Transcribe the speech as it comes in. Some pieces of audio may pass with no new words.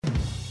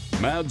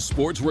Mad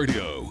Sports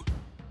Radio,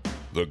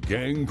 The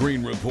Gang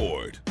Green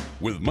Report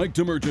with Mike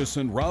DeMurgis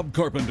and Rob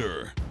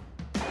Carpenter.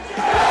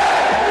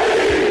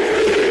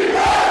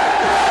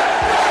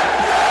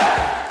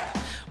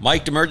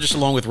 Mike DeMurgis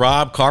along with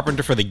Rob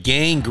Carpenter for the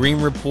Gang Green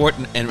Report.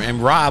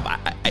 And Rob,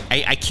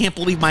 I can't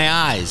believe my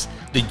eyes.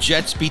 The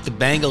Jets beat the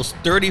Bengals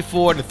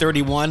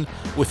 34-31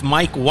 with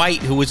Mike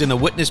White, who was in the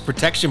witness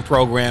protection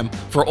program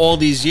for all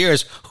these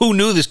years. Who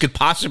knew this could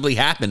possibly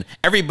happen?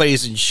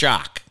 Everybody's in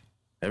shock.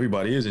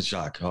 Everybody is in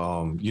shock.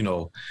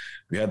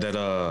 We had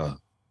that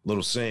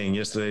little saying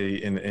yesterday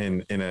in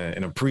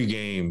a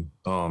pregame,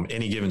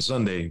 any given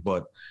Sunday,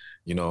 but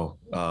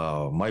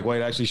Mike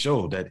White actually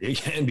showed that it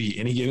can be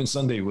any given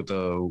Sunday with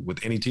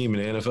any team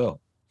in the NFL.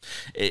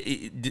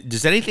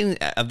 Does anything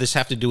of this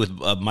have to do with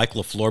Mike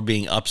LaFleur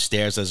being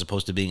upstairs as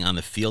opposed to being on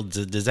the field?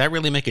 Does that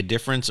really make a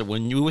difference?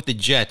 When you were with the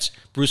Jets,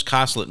 Bruce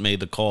Coslet made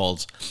the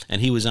calls and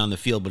he was on the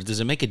field, but does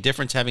it make a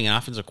difference having an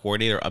offensive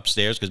coordinator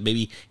upstairs because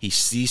maybe he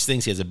sees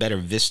things, he has a better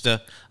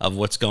vista of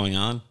what's going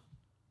on?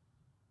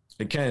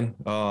 It can.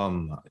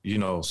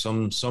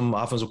 Some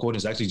offensive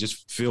coordinators actually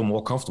just feel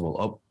more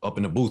comfortable up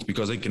in the booth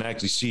because they can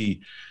actually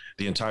see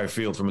the entire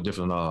field from a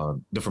different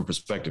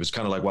perspective. It's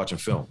kind of like watching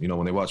film.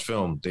 When they watch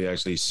film, they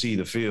actually see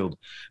the field,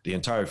 the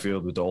entire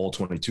field with the all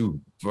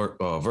 22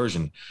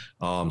 version.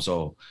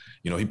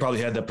 He probably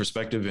had that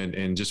perspective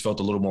and just felt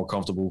a little more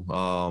comfortable.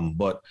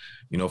 But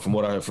from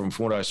what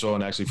I saw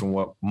and actually from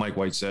what Mike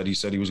White said, he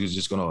said he was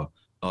just going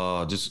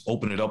to just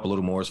open it up a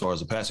little more as far as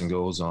the passing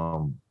goes.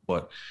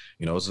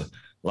 It's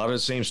a lot of the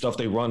same stuff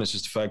they run. It's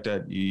just the fact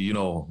that,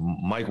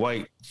 Mike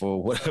White,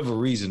 for whatever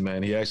reason,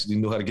 man, he actually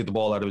knew how to get the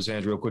ball out of his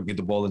hands real quick, get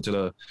the ball into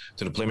the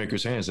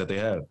playmakers' hands that they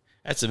have.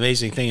 That's an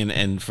amazing thing.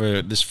 And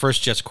for this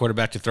first Jets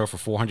quarterback to throw for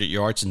 400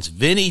 yards since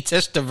Vinny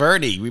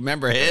Testaverde,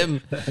 remember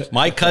him?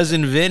 My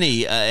cousin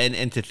Vinny.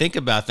 And to think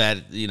about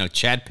that,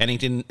 Chad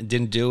Pennington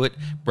didn't do it.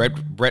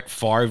 Brett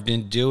Favre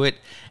didn't do it.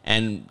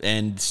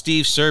 And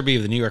Steve Serby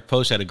of the New York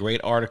Post had a great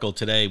article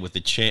today with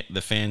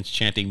the fans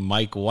chanting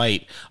Mike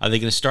White. Are they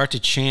going to start to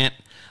chant,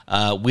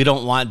 we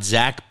don't want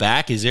Zach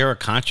back? Is there a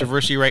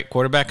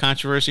quarterback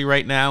controversy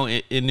right now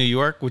in New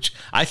York, which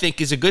I think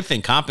is a good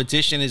thing.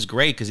 Competition is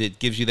great because it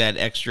gives you that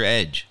extra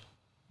edge.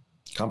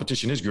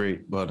 Competition is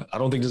great, but I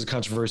don't think there's a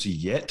controversy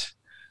yet.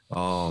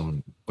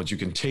 But you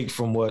can take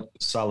from what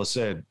Saleh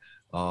said.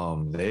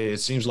 It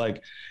seems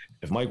like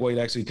if Mike White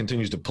actually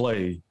continues to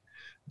play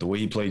the way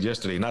he played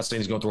yesterday, not saying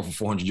he's going to throw for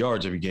 400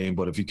 yards every game,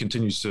 but if he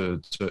continues to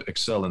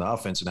excel in the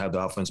offense and have the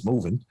offense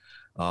moving,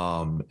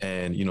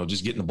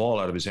 just getting the ball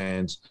out of his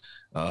hands,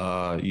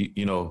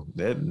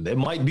 there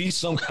might be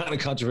some kind of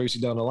controversy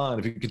down the line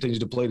if he continues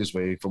to play this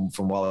way from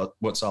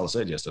what Saleh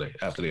said yesterday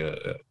after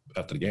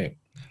the game.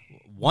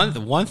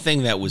 One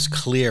thing that was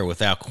clear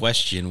without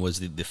question was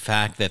the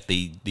fact that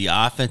the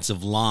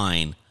offensive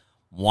line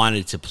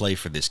wanted to play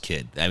for this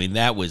kid. I mean,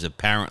 that was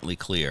apparently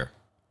clear.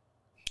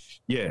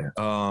 Yeah,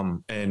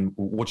 and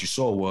what you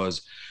saw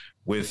was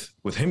with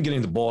him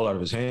getting the ball out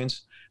of his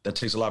hands, that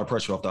takes a lot of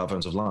pressure off the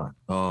offensive line.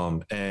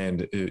 From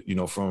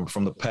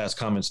the past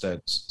comments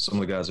that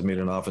some of the guys have made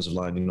on the offensive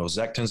line,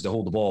 Zach tends to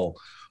hold the ball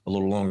a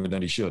little longer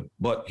than he should,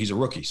 but he's a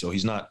rookie, so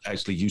he's not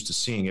actually used to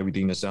seeing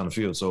everything that's down the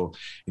field, so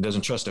he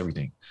doesn't trust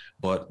everything.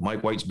 But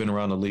Mike White's been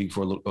around the league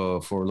for a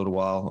little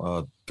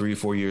while, 3 or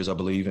 4 years, I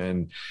believe,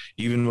 and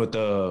even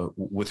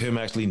with him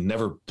actually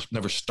never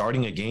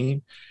starting a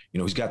game,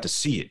 he's got to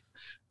see it.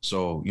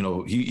 So,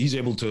 he's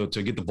able to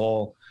get the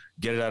ball,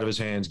 get it out of his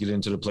hands, get it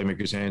into the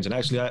playmaker's hands. And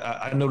actually,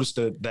 I noticed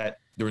that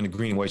during the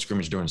green and white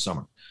scrimmage during the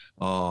summer.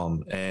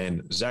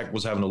 And Zach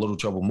was having a little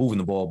trouble moving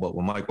the ball, but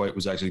when Mike White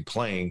was actually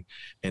playing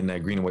in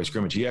that green and white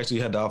scrimmage, he actually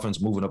had the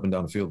offense moving up and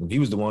down the field. And he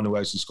was the one who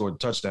actually scored the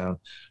touchdown,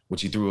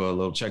 which he threw a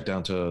little check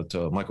down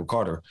to Michael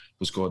Carter,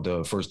 who scored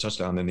the first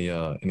touchdown in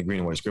the green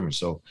and white scrimmage.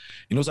 So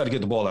he knows how to get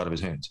the ball out of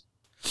his hands.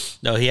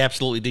 No, he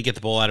absolutely did get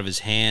the ball out of his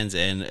hands.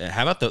 And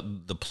how about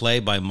the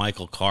play by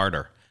Michael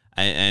Carter?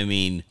 I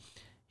mean,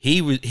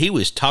 he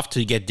was tough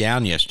to get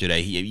down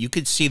yesterday. You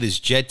could see this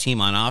Jet team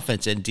on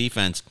offense and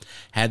defense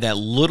had that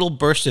little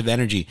burst of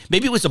energy.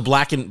 Maybe it was the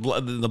black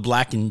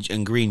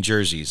and green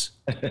jerseys.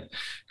 Could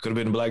have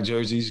been the black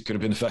jerseys. Could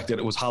have been the fact that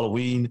it was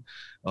Halloween.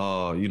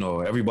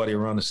 Everybody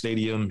around the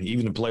stadium,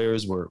 even the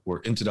players,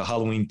 were into the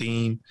Halloween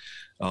theme.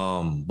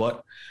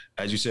 But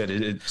as you said,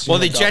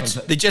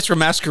 the Jets were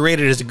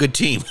masqueraded as a good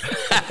team.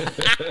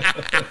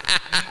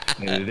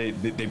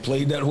 they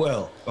played that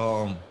well.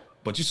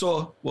 But you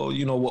saw, what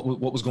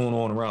was going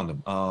on around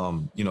them.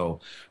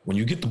 When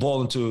you get the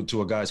ball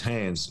into a guy's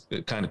hands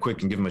kind of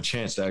quick and give him a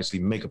chance to actually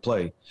make a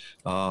play,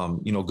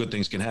 good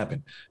things can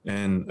happen.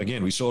 And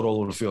again, we saw it all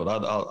over the field.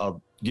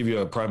 I'll give you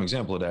a prime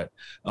example of that.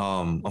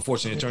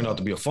 Unfortunately, it turned out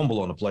to be a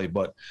fumble on the play,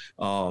 but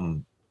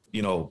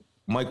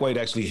Mike White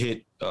actually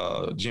hit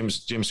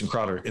Jamison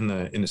Crowder in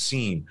the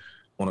seam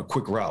on a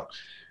quick route.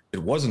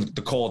 It wasn't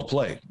the called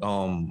play.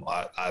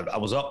 I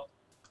was up,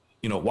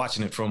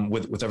 watching it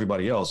with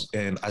everybody else,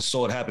 and I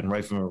saw it happen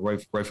right from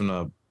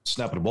the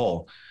snap of the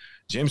ball.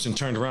 Jamison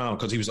turned around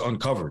because he was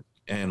uncovered,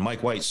 and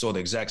Mike White saw the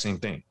exact same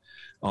thing,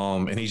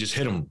 and he just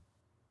hit him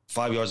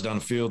 5 yards down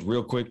the field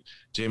real quick.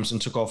 Jamison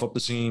took off up the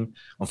seam.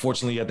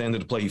 Unfortunately, at the end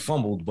of the play, he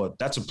fumbled, but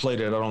that's a play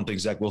that I don't think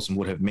Zach Wilson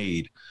would have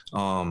made,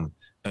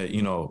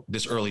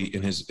 this early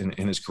in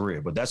his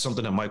career. But that's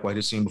something that Mike White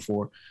has seen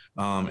before.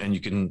 And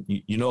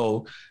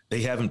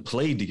they haven't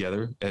played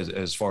together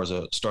as far as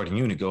a starting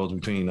unit goes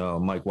between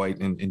Mike White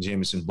and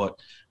Jamison. But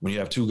when you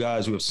have two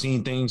guys who have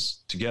seen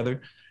things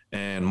together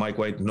and Mike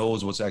White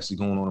knows what's actually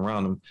going on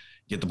around him,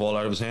 get the ball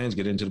out of his hands,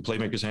 get it into the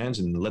playmaker's hands,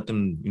 and let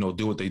them,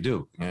 do what they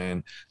do.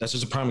 And that's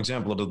just a prime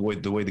example of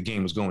the way the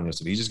game was going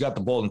yesterday. He just got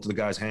the ball into the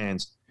guys'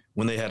 hands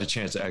when they had a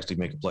chance to actually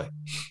make a play.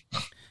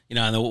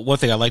 And the one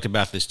thing I liked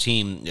about this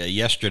team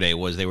yesterday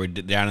was they were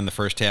down in the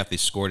first half. They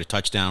scored a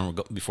touchdown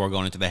before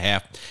going into the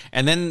half,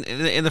 and then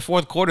in the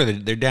fourth quarter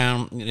they're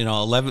down.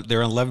 11.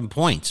 They're on 11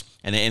 points,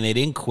 and they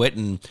didn't quit.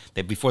 And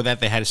before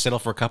that they had to settle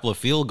for a couple of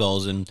field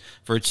goals. And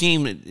for a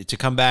team to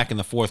come back in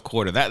the fourth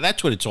quarter,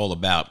 that's what it's all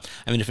about.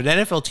 I mean, if an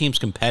NFL team's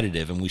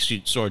competitive, and we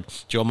saw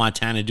Joe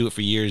Montana do it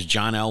for years,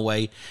 John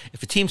Elway.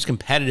 If a team's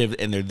competitive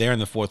and they're there in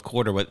the fourth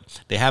quarter,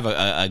 but they have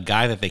a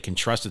guy that they can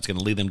trust that's going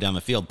to lead them down the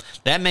field,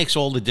 that makes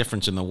all the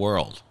difference in the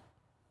world.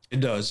 It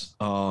does.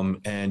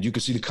 And you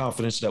could see the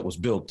confidence that was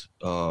built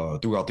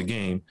throughout the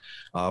game.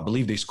 I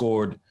believe they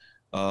scored,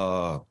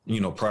 prior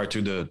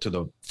to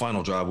the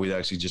final drive, we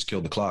actually just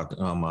killed the clock.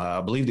 I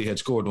believe they had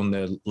scored on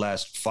their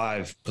last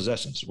 5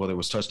 possessions, whether it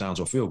was touchdowns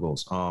or field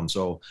goals. When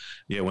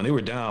they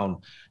were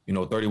down,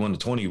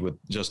 31-20 with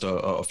just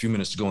a few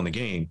minutes to go in the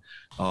game,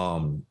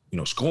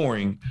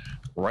 scoring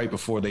right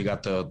before they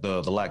got the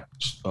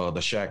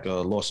Shaq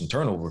loss and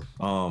turnover,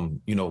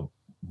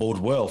 bode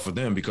well for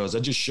them, because that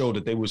just showed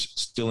that they was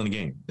still in the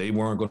game. They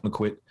weren't going to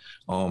quit.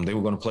 They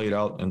were going to play it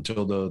out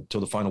until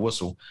the final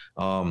whistle.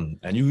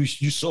 And you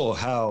saw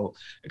how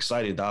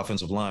excited the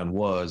offensive line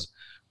was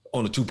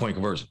on the 2-point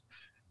conversion.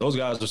 Those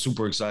guys were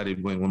super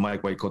excited when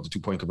Mike White caught the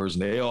 2-point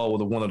conversion. They all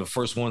were one of the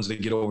first ones to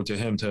get over to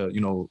him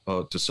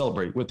to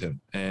celebrate with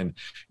him. And,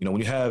 when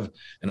you have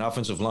an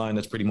offensive line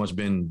that's pretty much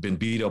been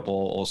beat up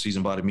all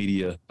season by the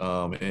media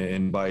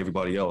and by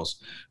everybody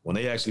else, when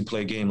they actually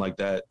play a game like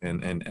that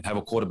and have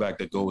a quarterback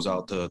that goes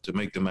out to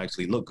make them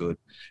actually look good,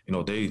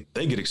 they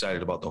get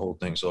excited about the whole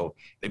thing. So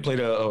they played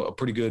a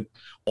pretty good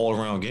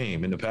all-around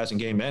game in the passing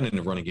game and in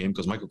the running game,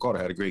 because Michael Carter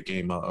had a great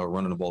game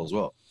running the ball as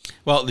well.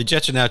 Well, the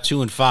Jets are now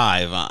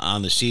 2-5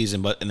 on the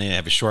season, and they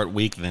have a short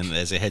week then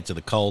as they head to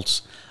the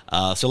Colts.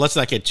 So let's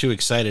not get too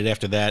excited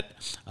after that.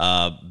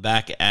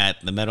 Back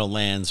at the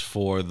Meadowlands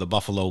for the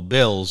Buffalo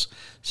Bills.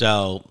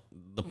 So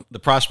the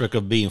prospect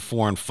of being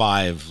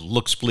 4-5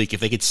 looks bleak. If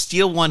they could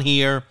steal one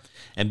here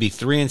and be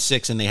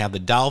 3-6, and they have the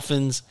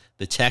Dolphins,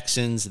 the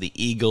Texans, the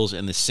Eagles,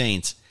 and the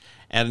Saints.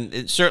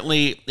 And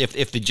certainly,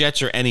 if the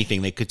Jets are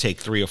anything, they could take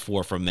 3 or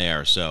 4 from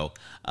there. So,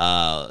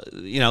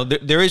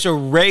 there is a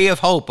ray of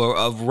hope, or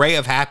a ray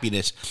of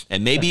happiness.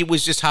 And maybe it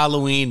was just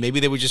Halloween. Maybe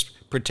they were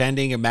just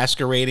pretending and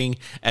masquerading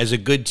as a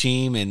good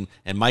team. And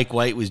Mike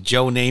White was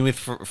Joe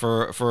Namath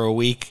for a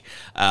week.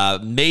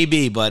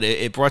 Maybe, but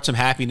it brought some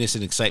happiness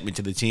and excitement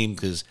to the team,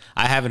 because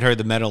I haven't heard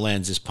the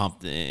Meadowlands this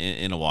pumped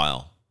in a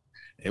while.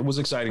 It was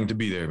exciting to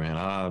be there, man.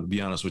 I'll be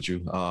honest with you.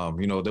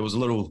 There was a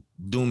little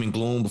doom and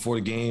gloom before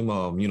the game.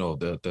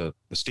 The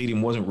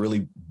stadium wasn't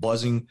really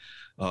buzzing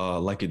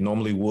like it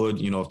normally would,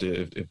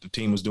 if the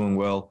team was doing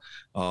well.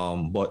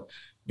 But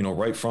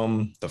right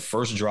from the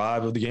first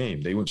drive of the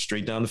game, they went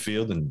straight down the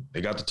field and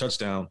they got the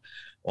touchdown.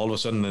 All of a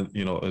sudden,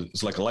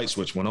 it's like a light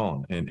switch went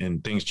on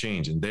and things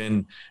changed. And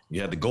then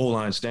you had the goal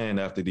line stand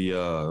after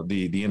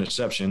the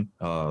interception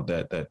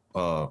that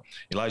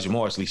Elijah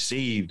Morrisley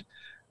saved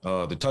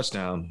the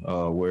touchdown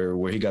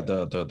where he got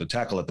the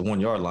tackle at the 1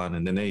 yard line,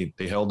 and then they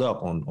held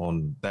up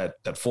on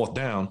that fourth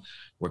down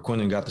where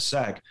Quinnen got the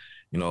sack.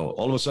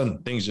 All of a sudden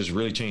things just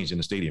really changed in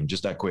the stadium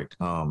just that quick.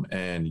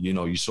 And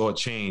you saw it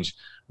change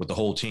with the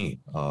whole team.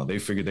 They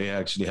figured they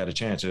actually had a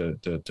chance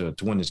to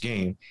win this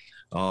game.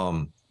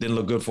 Didn't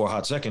look good for a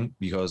hot second,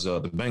 because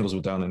the Bengals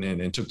were down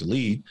and took the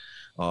lead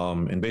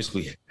and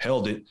basically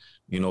held it,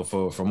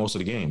 for most of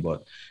the game.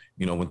 But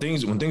when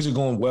things are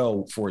going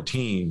well for a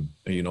team,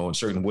 in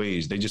certain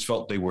ways, they just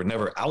felt they were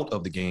never out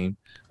of the game,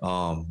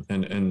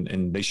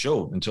 and they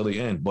showed until the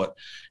end. But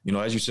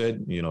as you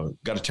said,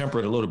 got to temper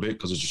it a little bit,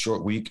 because it's a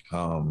short week,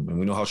 and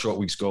we know how short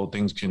weeks go.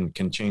 Things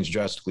can change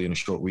drastically in a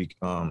short week.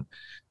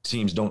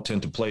 Teams don't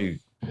tend to play,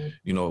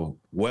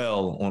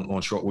 well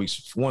on short weeks.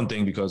 For one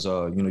thing, because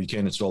you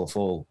can't install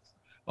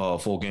a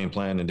full game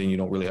plan, and then you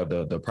don't really have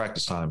the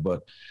practice time.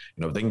 But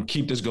if they can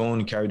keep this going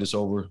and carry this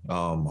over,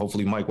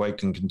 hopefully Mike White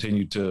can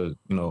continue to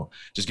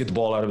just get the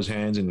ball out of his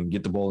hands and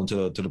get the ball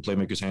into the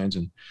playmakers' hands.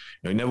 And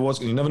you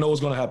never know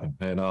what's going to happen.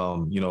 And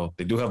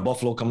they do have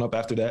Buffalo coming up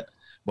after that,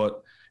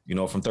 but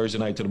from Thursday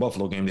night to the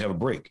Buffalo game, they have a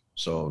break.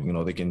 So,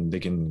 they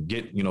can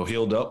get,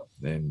 healed up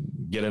and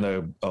get in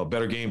a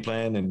better game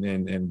plan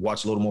and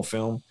watch a little more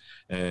film.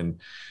 And,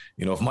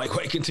 if Mike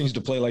White continues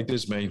to play like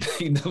this, man,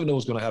 you never know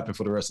what's going to happen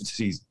for the rest of the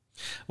season.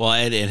 Well,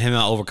 and him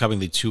overcoming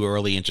the 2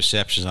 early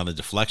interceptions on the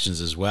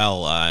deflections as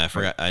well. I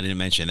forgot, I didn't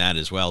mention that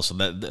as well. So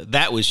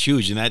that was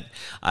huge, and that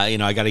I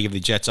got to give the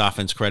Jets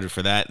offense credit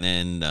for that,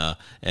 and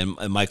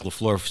Mike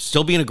LaFleur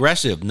still being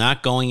aggressive,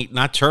 not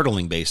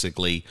turtling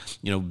basically.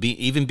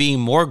 Even being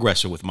more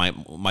aggressive with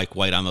Mike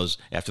White on those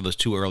after those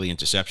 2 early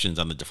interceptions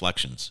on the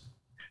deflections.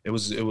 It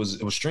was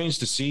strange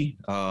to see,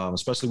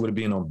 especially with it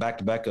being on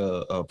back-to-back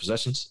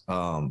possessions.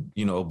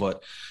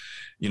 But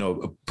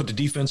put the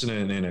defense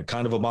in a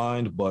kind of a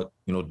bind, but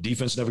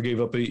defense never gave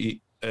up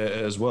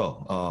as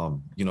well.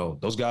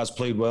 Those guys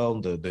played well.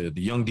 The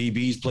young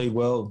DBs played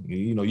well.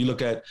 You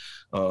look at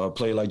a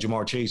player like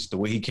Jamar Chase, the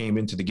way he came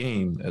into the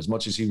game, as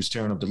much as he was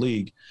tearing up the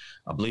league,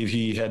 I believe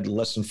he had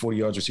less than 40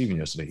 yards receiving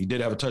yesterday. He did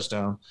have a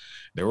touchdown.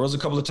 There was a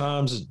couple of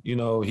times,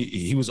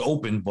 he was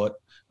open, but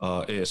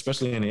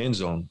especially in the end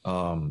zone,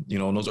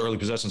 in those early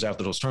possessions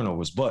after those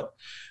turnovers. But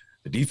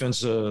the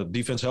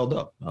defense held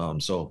up.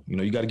 So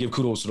you got to give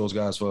kudos to those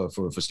guys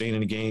for staying in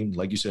the game,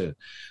 like you said,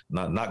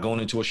 not going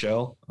into a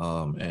shell,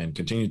 and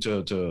continue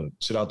to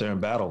sit out there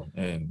and battle.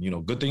 And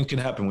good things can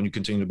happen when you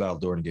continue to battle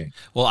during the game.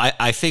 Well,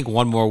 I think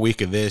one more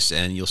week of this,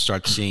 and you'll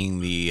start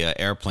seeing the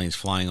airplanes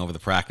flying over the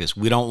practice.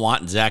 We don't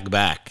want Zach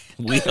back.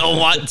 We don't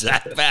want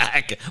Zach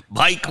back.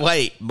 Mike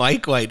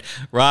White,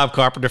 Rob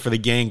Carpenter for the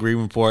Gang Green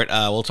Report.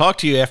 We'll talk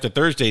to you after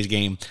Thursday's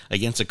game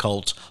against the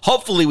Colts.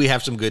 Hopefully, we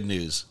have some good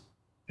news.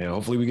 Yeah,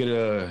 hopefully we get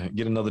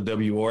another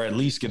W, or at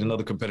least get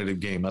another competitive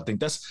game. I think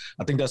that's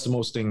the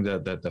most thing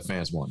that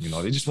fans want.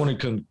 They just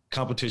wanted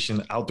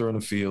competition out there in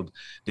the field.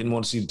 Didn't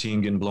want to see the team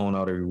getting blown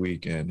out every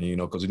week, and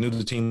because they knew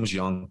the team was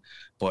young,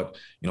 but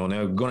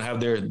they're going to have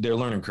their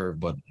learning curve.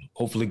 But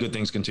hopefully, good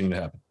things continue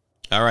to happen.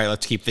 All right,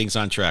 let's keep things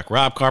on track.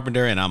 Rob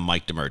Carpenter, and I'm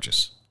Mike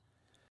DeMurgis.